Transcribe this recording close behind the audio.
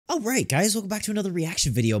Alright guys, welcome back to another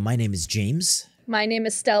reaction video. My name is James. My name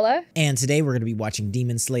is Stella. And today we're going to be watching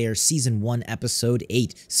Demon Slayer Season 1, Episode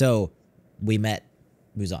 8. So, we met,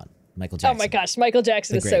 who's on? Michael Jackson. Oh my gosh, Michael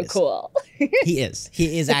Jackson is so cool. He is.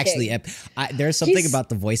 He is actually, there's something about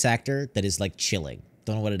the voice actor that is like chilling.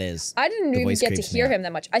 Don't know what it is. I didn't even get to hear him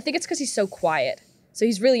that much. I think it's because he's so quiet. So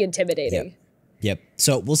he's really intimidating. Yep.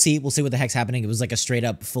 So we'll see what the heck's happening. It was like a straight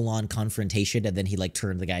up full on confrontation and then he like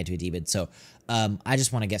turned the guy into a demon. So I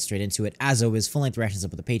just want to get straight into it. As always, full length reactions up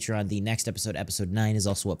with the Patreon. The next episode, episode 9, is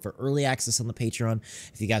also up for early access on the Patreon.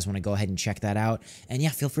 If you guys want to go ahead and check that out. And yeah,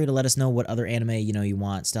 feel free to let us know what other anime, you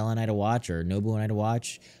want Stella and I to watch or Nobu and I to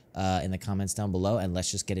watch in the comments down below. And let's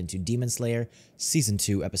just get into Demon Slayer Season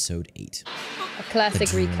 2, Episode 8. A classic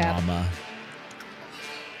recap.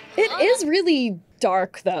 It is really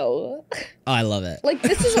dark though. Oh, I love it. Like I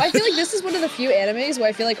feel like this is one of the few animes where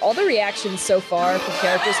I feel like all the reactions so far for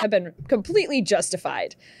characters have been completely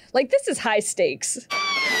justified. Like this is high stakes.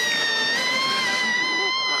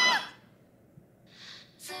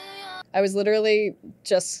 I was literally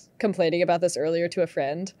just complaining about this earlier to a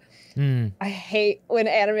friend. I hate when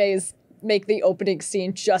animes make the opening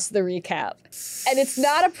scene just the recap. And it's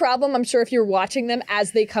not a problem, I'm sure, if you're watching them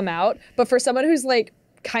as they come out, but for someone who's like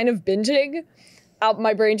kind of binging,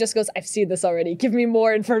 my brain just goes, I've seen this already. Give me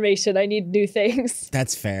more information. I need new things.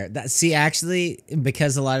 That's fair. See, actually,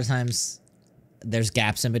 because a lot of times there's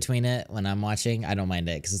gaps in between it when I'm watching, I don't mind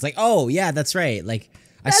it. Because it's like, oh, yeah, that's right. Like,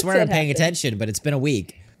 I swear I'm paying attention, but it's been a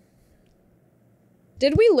week.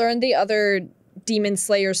 Did we learn the other Demon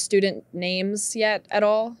Slayer student names yet at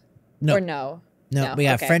all? No. Or no? No, we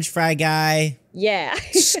got French Fry Guy. Yeah.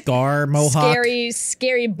 Scar Mohawk.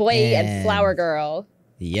 Scary Boy and Flower Girl.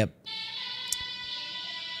 Yep.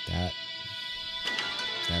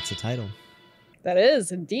 That's a title. That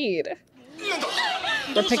is, indeed.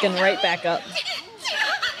 We're picking right back up.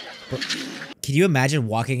 Can you imagine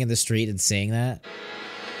walking in the street and saying that?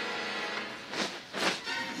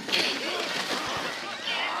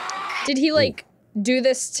 Did he, like, do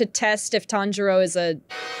this to test if Tanjiro is a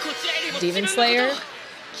Demon Slayer?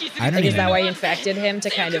 I don't know. Is that why he infected him, to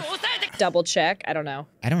kind of double check? I don't know.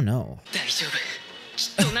 I don't know.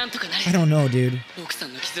 I don't know, dude.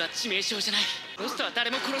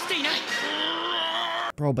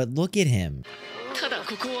 Bro, but look at him.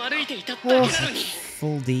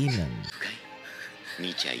 Full demon.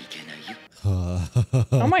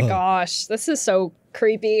 Oh my gosh, this is so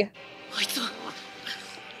creepy.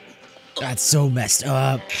 That's so messed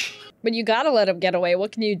up. But you gotta let him get away.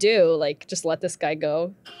 What can you do? Like, just let this guy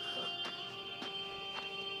go?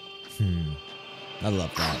 I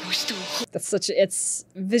love that. That's it's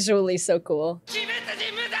visually so cool.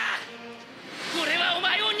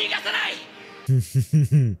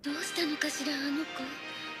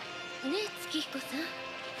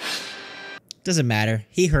 Doesn't matter.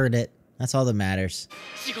 He heard it. That's all that matters.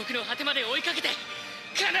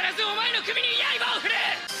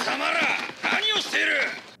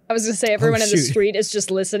 I was gonna say, everyone in the street is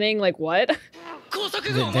just listening, like, what?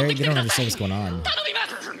 They don't understand what's going on.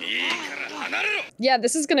 Yeah,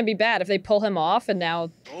 this is gonna be bad if they pull him off and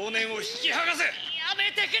now...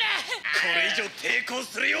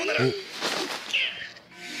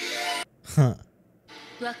 Huh.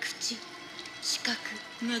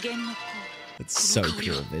 It's so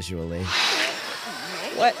cool visually.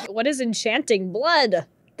 What is enchanting blood?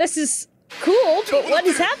 This is cool, but what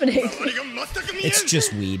is happening? It's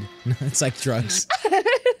just weed. It's like drugs.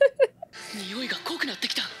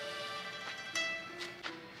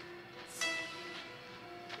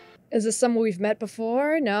 Is this someone we've met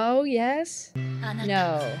before? No? Yes?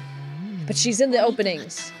 No. But she's in the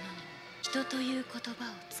openings.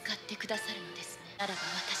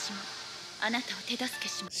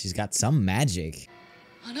 She's got some magic.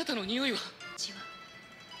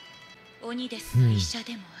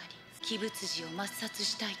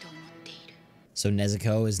 So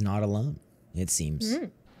Nezuko is not alone, it seems.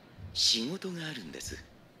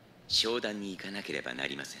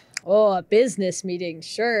 Oh, a business meeting,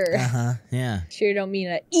 sure. Yeah. Sure you don't mean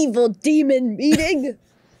an evil demon meeting?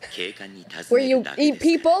 Where you eat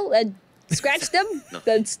people and scratch them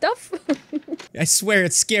and stuff? I swear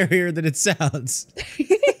it's scarier than it sounds.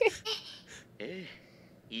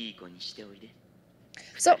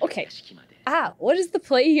 So, okay. What is the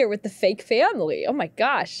play here with the fake family? Oh my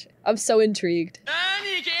gosh. I'm so intrigued.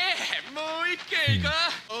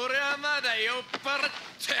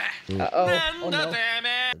 Uh-oh. Oh no. Wrong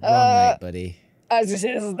night, buddy. I was gonna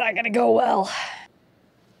say, this is not gonna go well.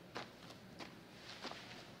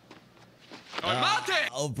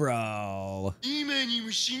 Oh, bro.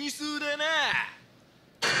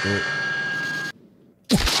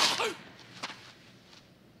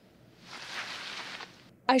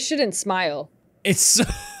 I shouldn't smile. It's so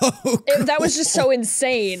That was just so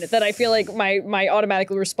insane that I feel like my automatic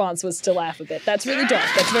response was to laugh a bit. That's really dark.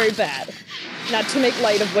 That's very bad. Not to make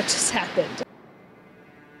light of what just happened.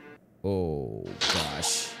 Oh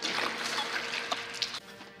gosh.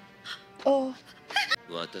 Oh.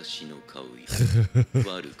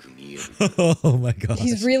 Oh my gosh.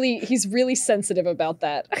 He's really sensitive about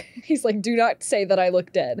that. He's like, do not say that I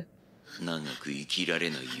look dead.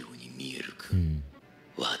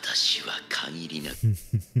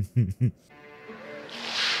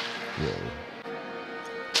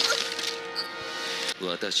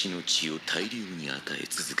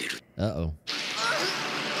 Uh-oh.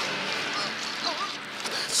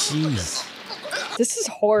 Jeez. This is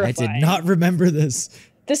horrifying. I did not remember this.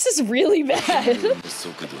 This is really bad.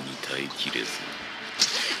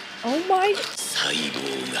 Oh my.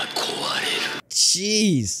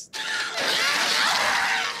 Jeez.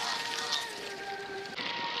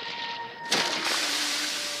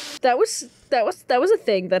 That was a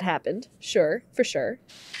thing that happened. Sure, for sure.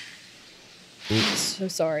 Oops. So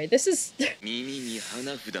sorry. This is.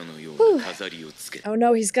 Oh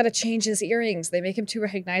no, he's got to change his earrings. They make him too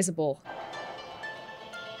recognizable.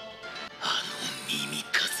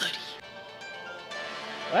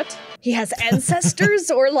 What? He has ancestors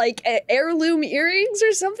or like heirloom earrings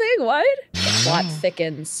or something? What? The plot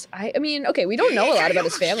thickens. I mean, okay, we don't know a lot about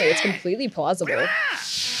his family. It's completely plausible.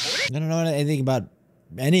 I don't know anything about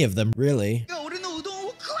any of them, really.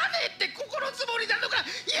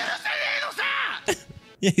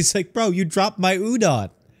 Yeah, he's like, bro, you dropped my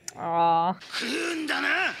udon. Aww.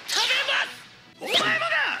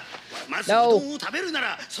 No.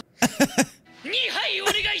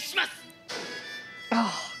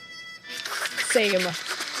 Oh. Same.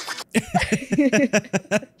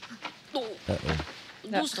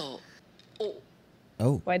 Uh-oh.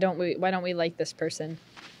 Oh. Why don't we like this person?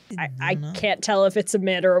 I can't tell if it's a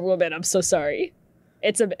man or a woman. I'm so sorry.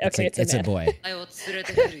 It's a okay. It's a man. Boy.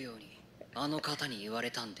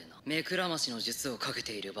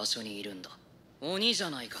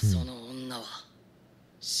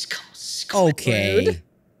 Okay. Rude.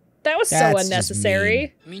 That was That's so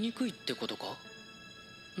unnecessary.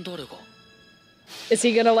 Is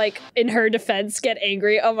he gonna, like, in her defense, get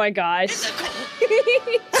angry? Oh my gosh.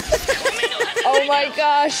 Oh my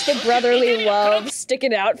gosh, the brotherly love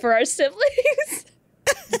sticking out for our siblings.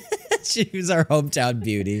 She was our hometown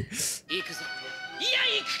beauty.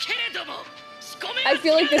 I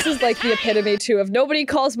feel like this is like the epitome too of nobody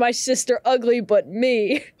calls my sister ugly but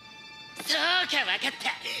me.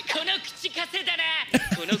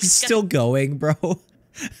 He's still going, bro.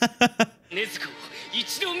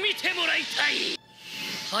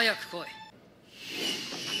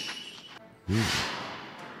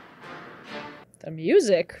 The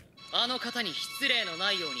music.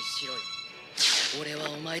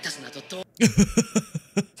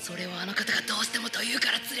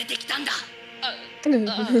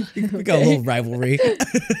 We got a little rivalry.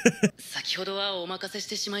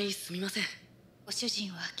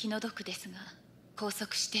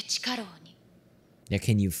 Yeah,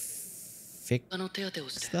 can you fix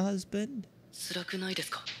the husband? It's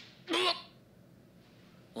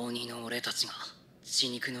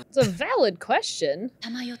a valid question.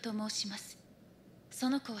 Yeah,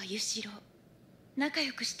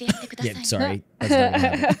 sorry. That's not what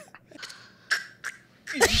happened.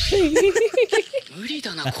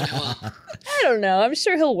 I don't know. I'm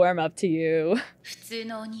sure he'll warm up to you.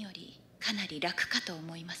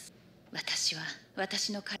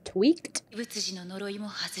 Tweaked?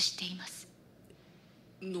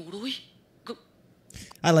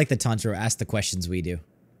 I like that Tanjiro asked the questions we do.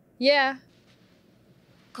 Yeah.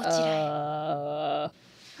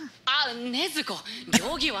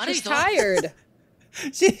 She's tired.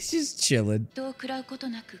 She's chilling. It's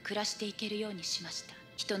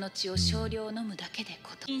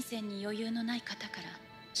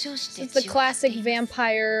the classic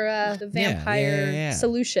vampire,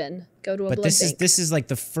 solution. Go to a blood bank. This is like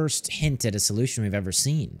the first hint at a solution we've ever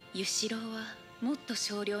seen.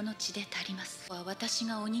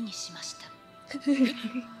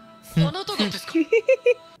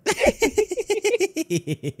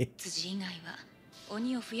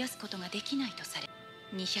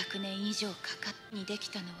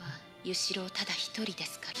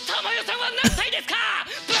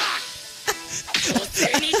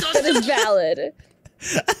 That is valid.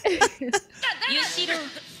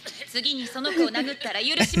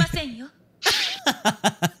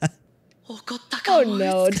 Oh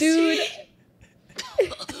no, dude.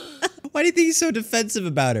 Why do you think he's so defensive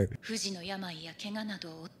about her?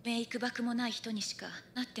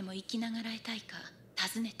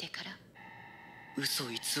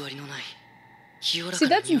 See,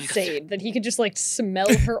 that's insane that he could just like smell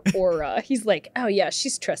her aura. He's like, oh yeah,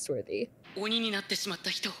 she's trustworthy. I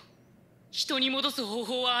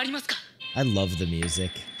love the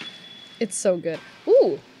music. It's so good.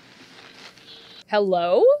 Ooh.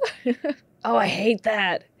 Hello? Oh, I hate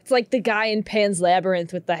that. It's like the guy in Pan's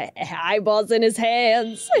Labyrinth with the eyeballs in his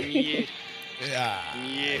hands. Yeah.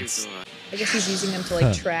 I guess he's using them to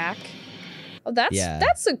like track. Oh,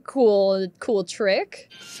 that's a cool trick.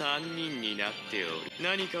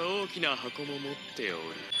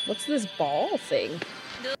 What's this ball thing?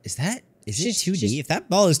 Is it 2D? If that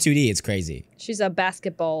ball is 2D, it's crazy. She's a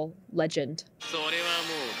basketball legend.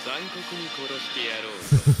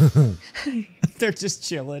 They're just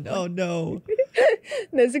chilling. Oh no.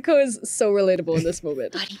 Nezuko is so relatable in this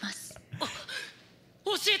moment.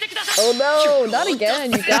 Oh no, not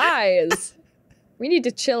again, you guys. We need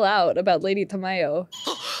to chill out about Lady Tamayo.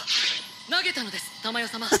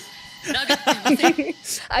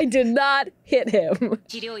 I did not hit him.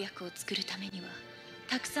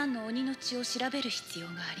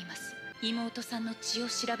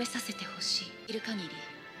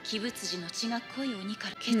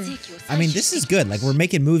 I mean, this is good. Like, we're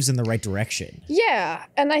making moves in the right direction. Yeah,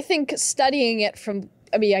 and I think studying it from,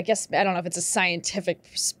 I mean, I guess, I don't know if it's a scientific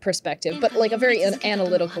perspective, but like a very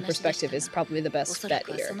analytical perspective is probably the best bet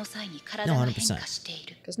here. No,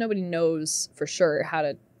 100%. Because nobody knows for sure how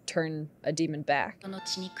to turn a demon back.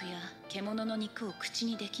 Is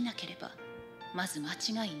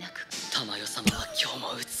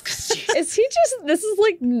he just, this is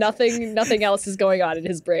like nothing else is going on in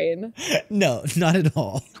his brain. No, not at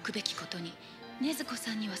all.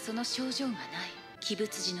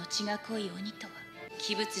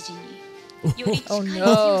 Oh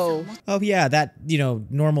no. Oh yeah, that,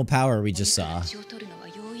 normal power we just saw.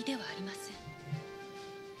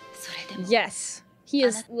 Yes. He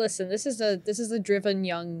is, listen, this is a driven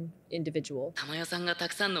young individual. Oh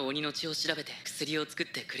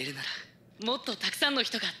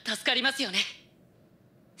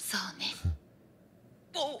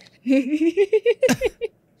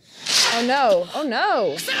no, oh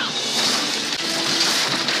no.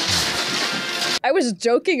 I was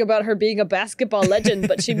joking about her being a basketball legend,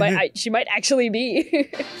 but she might actually be.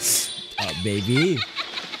 Maybe.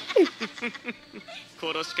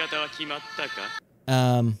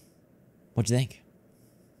 What'd you think?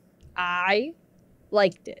 I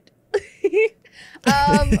liked it.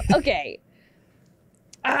 Okay.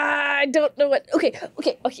 I don't know what. Okay.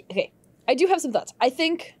 I do have some thoughts. I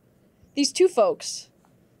think these two folks,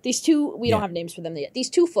 we don't have names for them yet. These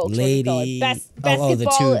two folks, Lady, basketball.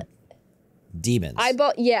 the two demons.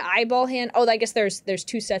 Eyeball hand. Oh, I guess there's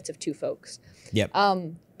two sets of two folks. Yep.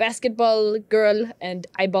 Basketball girl and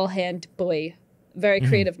eyeball hand boy. Very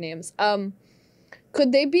creative names.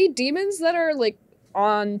 Could they be demons that are like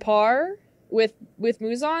on par with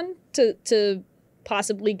Muzan to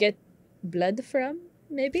possibly get blood from?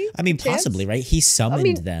 Maybe. I mean, possibly, right? He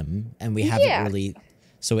summoned them, and we haven't really.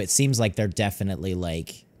 So it seems like they're definitely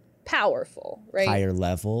like powerful, right? Higher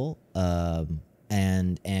level.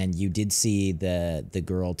 And you did see the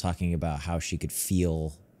girl talking about how she could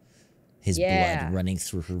feel his blood running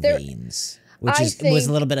through her veins, which was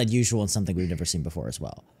a little bit unusual and something we've never seen before as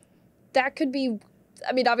well. That could be.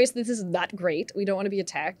 I mean, obviously, this is not great. We don't want to be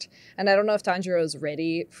attacked. And I don't know if Tanjiro is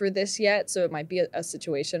ready for this yet. So it might be a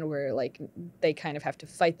situation where, like, they kind of have to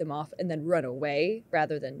fight them off and then run away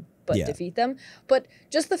rather than defeat them. But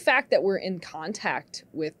just the fact that we're in contact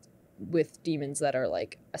with demons that are,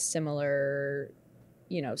 like, a similar,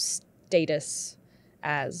 status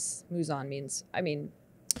as Muzan means, I mean,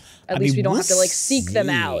 at least we don't have to, like, seek them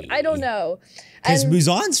out. I don't know. Because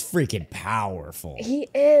Muzan's freaking powerful. He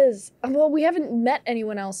is. Well, we haven't met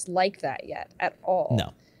anyone else like that yet at all.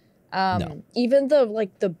 No. No. Even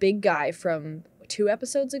the big guy from 2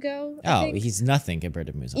 episodes ago. I think. He's nothing compared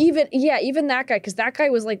to Muzan. Even that guy, because that guy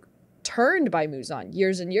was like turned by Muzan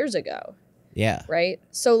years and years ago. Yeah. Right?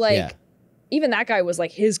 So even that guy was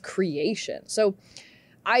like his creation. So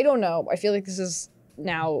I don't know. I feel like this is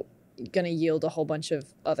now gonna yield a whole bunch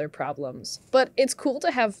of other problems, but it's cool to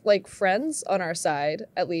have like friends on our side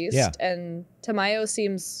at least. And Tamayo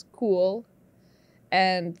seems cool,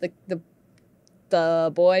 and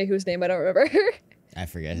the boy whose name I don't remember. I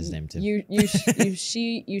forget his name too.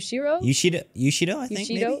 Yushiro? Yushido, I think.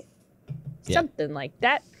 Maybe? Something like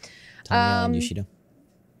that. Tamayo and Yushido.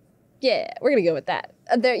 Yeah, we're gonna go with that.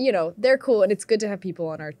 They're cool, and it's good to have people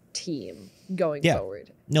on our team going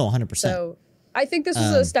forward. No, 100%. So I think this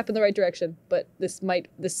is a step in the right direction, but this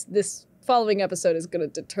following episode is going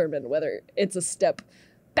to determine whether it's a step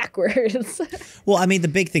backwards. Well, I mean, the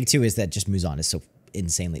big thing too is that just Muzan is so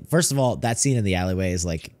insanely. First of all, that scene in the alleyway is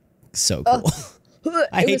like so cool.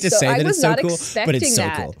 I hate to say that it's so cool, but it's so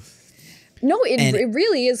cool. No, it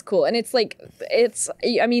really is cool. And it's like,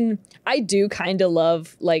 I mean, I do kind of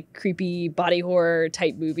love like creepy body horror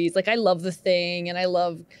type movies. Like I love The Thing and I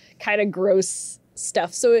love kind of gross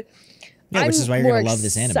stuff. So yeah, which is why you're going to love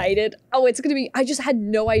this anime. Excited. Oh, it's going to be, I just had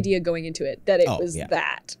no idea going into it that it was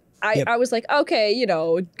that. I was like, okay, you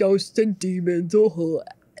know, ghosts and demons. Oh.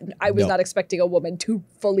 I was not expecting a woman to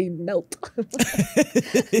fully melt.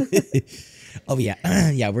 Oh, yeah.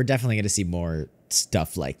 Yeah, we're definitely going to see more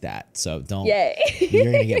stuff like that. So don't. Yay. You're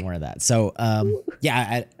going to get more of that. So,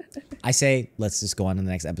 yeah, I say let's just go on to the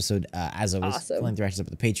next episode. As always, filling the reactions up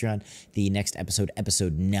with the Patreon. The next episode,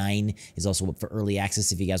 episode 9, is also up for early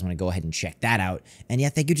access if you guys want to go ahead and check that out. And yeah,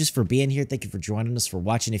 thank you just for being here. Thank you for joining us, for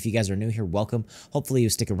watching. If you guys are new here, welcome. Hopefully you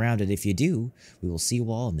stick around. And if you do, we will see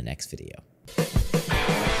you all in the next video.